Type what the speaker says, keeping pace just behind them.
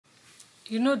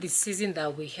You know the season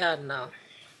that we have now,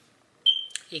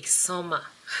 it's summer,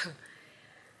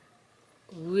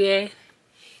 where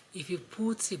if you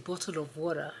put a bottle of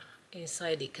water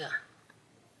inside the car,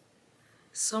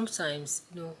 sometimes,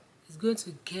 it's going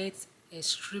to get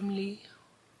extremely,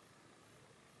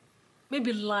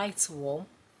 maybe light warm.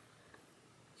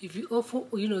 If you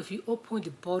open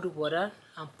the bottled water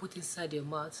and put inside your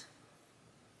mouth,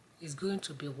 it's going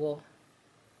to be warm.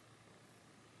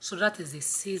 So that is the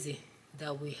season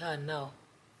that we have now,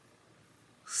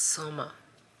 summer.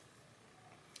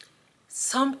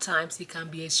 Sometimes it can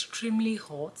be extremely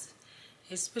hot,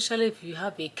 especially if you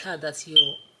have a car that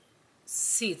your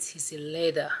seat is a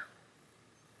leather.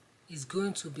 It's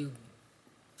going to be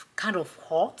kind of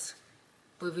hot,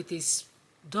 but if it is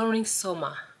during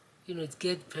summer, it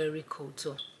gets very cold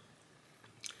too.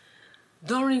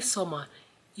 During summer,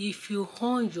 if you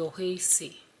on your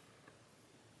AC,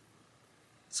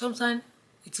 sometimes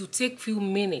it will take few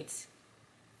minutes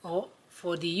or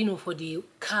for the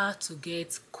car to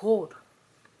get cold.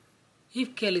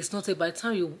 If care is not, by the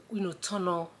time you turn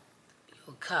on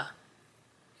your car,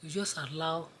 you just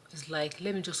allow, it's like,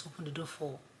 let me just open the door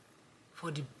for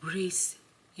the breeze,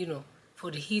 for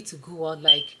the heat to go out,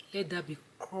 like let that be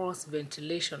cross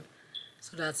ventilation,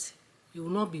 so that you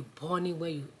will not be burning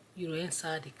when you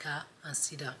enter the car and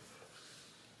sit down.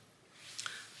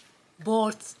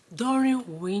 But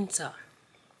during winter,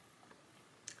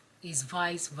 it's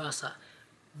vice versa,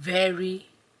 very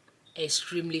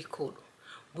extremely cold.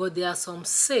 But there are some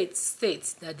states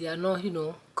that they are not,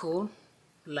 cold,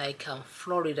 like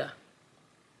Florida.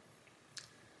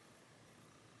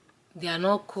 They are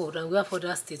not cold, and we have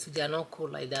other states they are not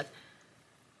cold like that.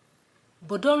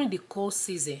 But during the cold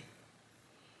season,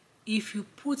 if you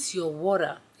put your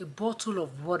water, a bottle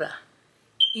of water,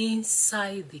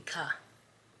 inside the car,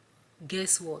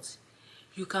 guess what?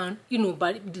 You can,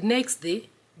 by the next day,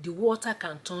 the water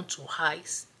can turn to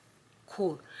ice,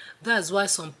 cold. That's why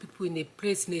some people in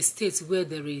a state where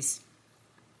there is,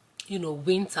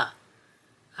 winter,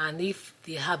 and if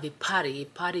they have a party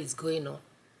is going on,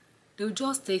 they'll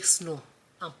just take snow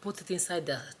and put it inside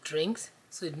the drinks,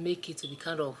 so it make it to be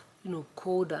kind of,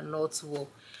 cold and not warm.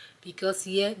 Because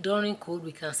here, during cold,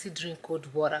 we can still drink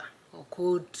cold water or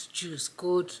cold juice,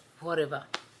 cold whatever.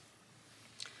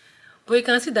 But you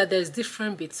can see that there's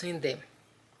difference between them.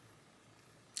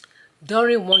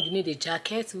 During one, you need a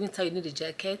jacket. Winter, you need a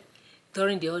jacket.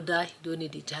 During the other, you don't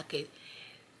need a jacket.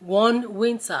 One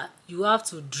winter, you have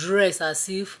to dress as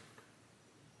if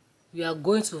you are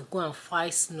going to go and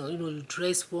fight snow. You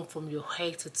dress warm from your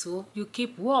head to toe. You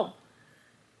keep warm.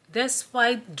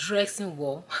 Despite dressing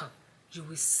warm, you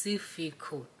will still feel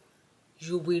cold.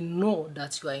 You will know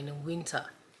that you are in a winter.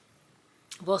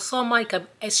 But summer, it can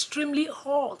be extremely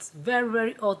hot, very,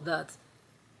 very hot, that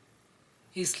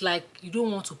it's like you don't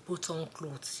want to put on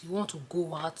clothes. You want to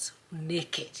go out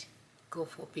naked. God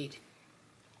forbid.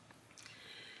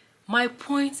 My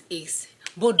point is,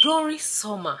 but during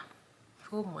summer,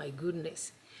 oh my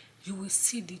goodness, you will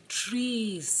see the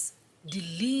trees, the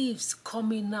leaves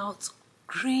coming out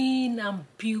green and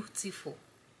beautiful.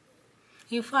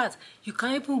 In fact, you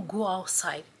can even go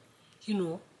outside,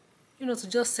 to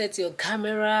just set your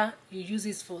camera, you use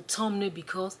it for thumbnail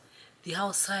because the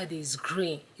outside is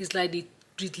green. It's like the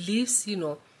leaves,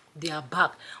 they are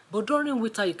back. But during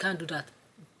winter, you can't do that.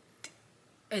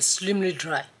 Extremely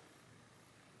dry.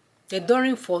 Then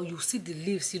during fall, you see the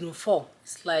leaves, fall.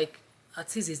 It's like,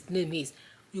 at least its name is,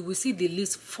 you will see the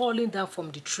leaves falling down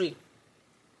from the tree.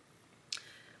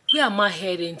 Where am I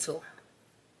heading to?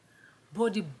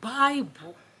 But the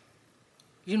Bible,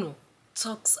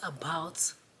 talks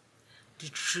about the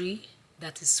tree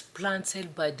that is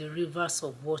planted by the rivers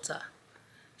of water.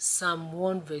 Psalm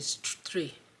 1 verse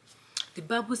 3. The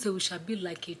Bible says we shall be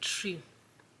like a tree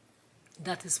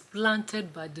that is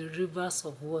planted by the rivers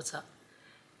of water,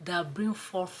 that bring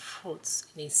forth fruits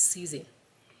in its season.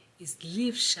 Its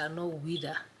leaves shall not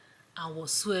wither, and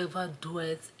whatsoever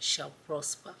doeth shall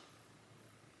prosper.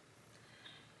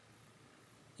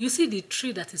 You see, the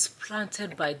tree that is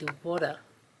planted by the water,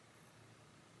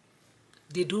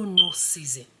 they don't know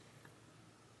season.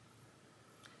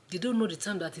 They don't know the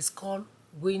time that is called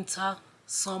winter,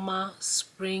 summer,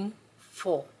 spring,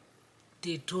 fall.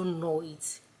 They don't know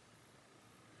it.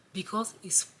 Because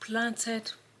it's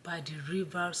planted by the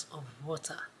rivers of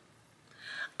water.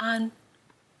 And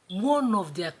one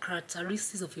of their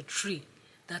characteristics of a tree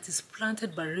that is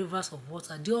planted by rivers of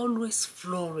water, they always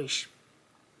flourish.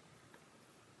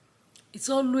 It's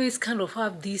always kind of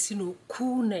have this,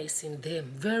 coolness in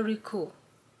them. Very cool.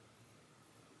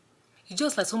 It's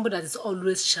just like somebody that is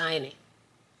always shining.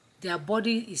 Their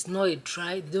body is not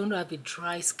they don't have a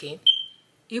dry skin.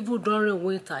 Even during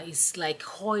winter, it's like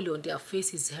oil on their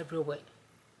faces everywhere.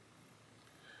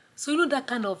 So you know that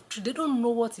kind of tree, they don't know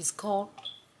what is called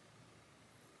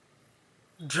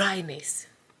dryness.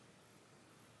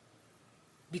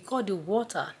 Because the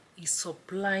water is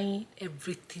supplying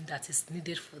everything that is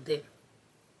needed for them.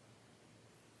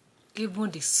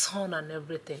 Even the sun and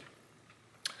everything.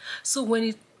 So when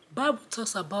the Bible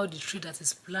talks about the tree that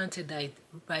is planted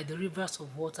by the rivers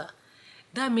of water,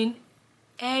 that means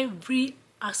every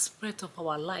aspect of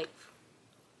our life,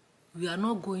 we are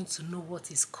not going to know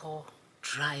what is called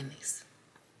dryness.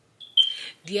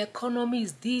 The economy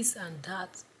is this and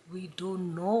that. We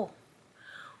don't know.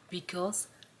 Because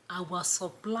our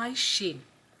supply chain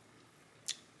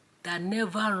that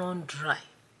never run dry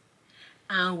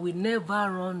and will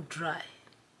never run dry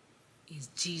is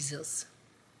Jesus.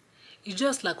 It's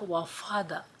just like our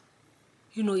Father.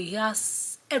 You know, He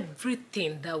has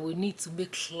everything that we need to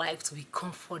make life to be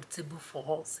comfortable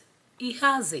for us. He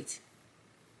has it.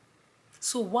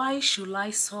 So why should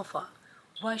I suffer?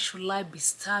 Why should I be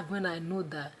starved when I know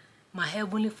that my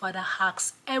Heavenly Father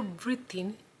has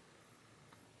everything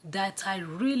that I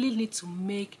really need to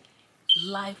make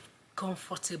life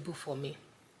comfortable for me?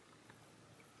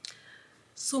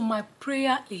 So my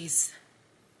prayer is,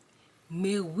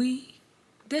 may we,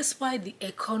 despite the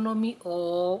economy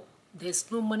or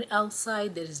there's no money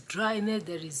outside, there is dryness,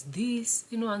 there is this,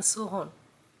 you know, and so on,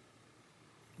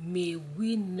 may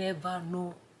we never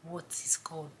know what is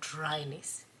called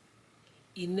dryness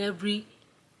in every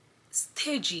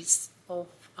stages of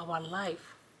our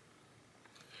life.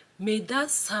 May that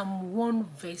Psalm 1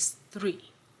 verse 3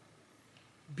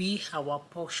 be our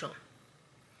portion.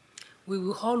 We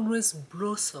will always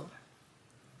blossom,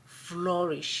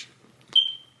 flourish.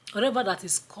 Whatever that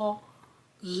is called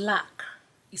lack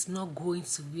is not going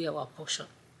to be our portion.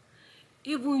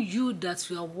 Even you that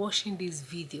you are watching this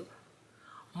video,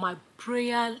 my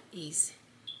prayer is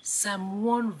Psalm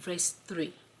 1 verse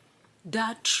 3.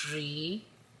 That tree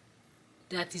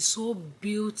that is so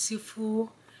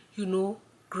beautiful, you know,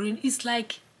 green. It's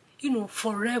like, you know,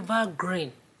 forever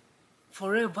green.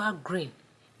 Forever green.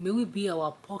 May we be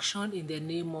our portion in the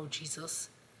name of Jesus.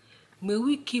 May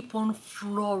we keep on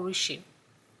flourishing,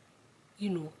 you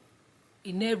know,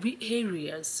 in every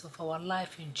areas of our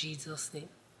life in Jesus' name.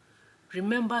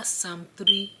 Remember Psalm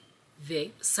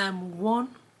 1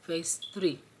 verse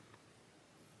 3.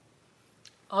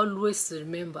 Always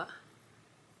remember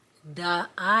that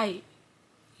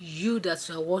you that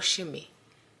are watching me,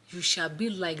 you shall be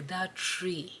like that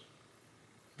tree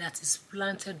that is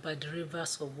planted by the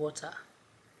rivers of water,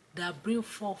 that bring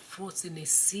forth fruit in a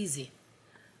season,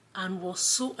 and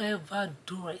whatsoever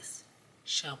doeth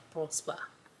shall prosper.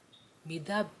 May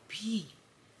that be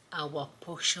our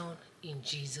portion in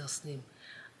Jesus' name.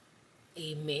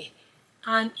 Amen.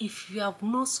 And if you have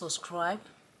not subscribed,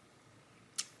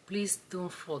 please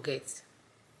don't forget.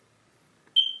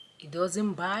 It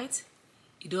doesn't bite,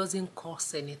 it doesn't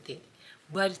cost anything.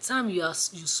 By the time you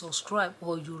subscribe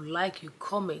or you like, you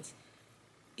comment,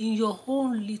 in your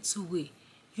own little way,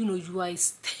 you know, you are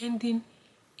extending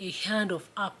a hand of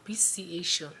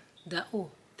appreciation that, oh,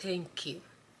 thank you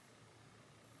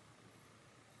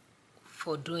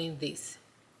for doing this.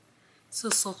 So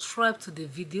subscribe to the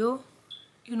video,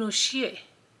 you know, share,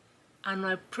 and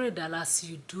I pray that as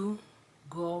you do,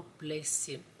 God bless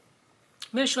you.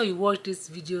 Make sure you watch this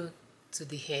video to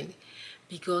the end,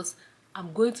 because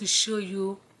I'm going to show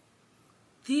you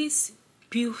this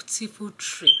beautiful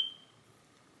tree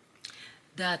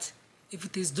that if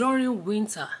it is during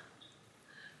winter,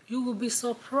 you will be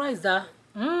surprised that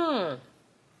how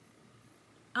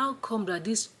come that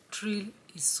this tree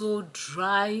is so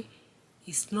dry,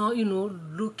 it's not, you know,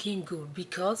 looking good?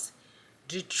 Because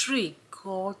the tree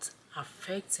got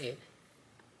affected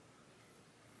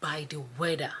by the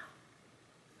weather,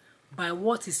 by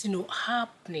what is, you know,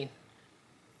 happening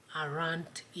around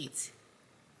it.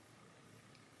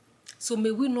 So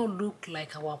may we not look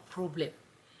like our problem.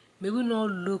 May we not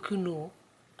look, you know,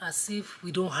 as if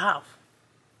we don't have.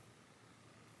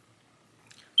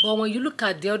 But when you look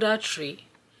at the other tree,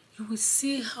 you will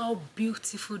see how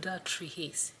beautiful that tree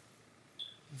is.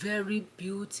 Very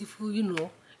beautiful, you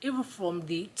know, even from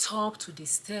the top to the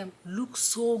stem, looks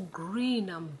so green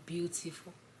and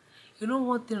beautiful. You know,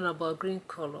 one thing about green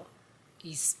color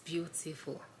is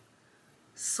beautiful.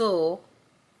 So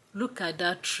look at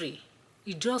that tree.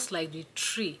 It's just like the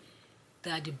tree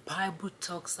that the Bible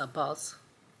talks about.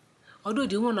 Although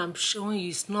the one I'm showing you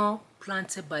is not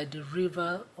planted by the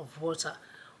river of water,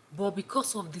 but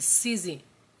because of the season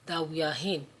that we are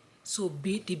in, so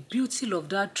the beauty of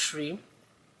that tree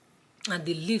and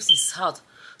the leaves is out.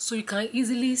 So you can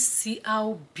easily see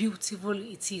how beautiful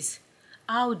it is,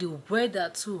 how the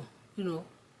weather too, you know,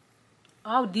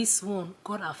 how this one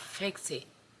got affected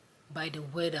by the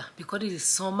weather, because it is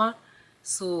summer.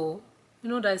 So you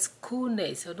know, there's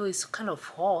coolness, although it's kind of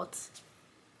hot.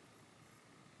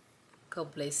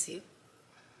 God bless you.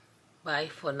 Bye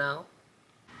for now.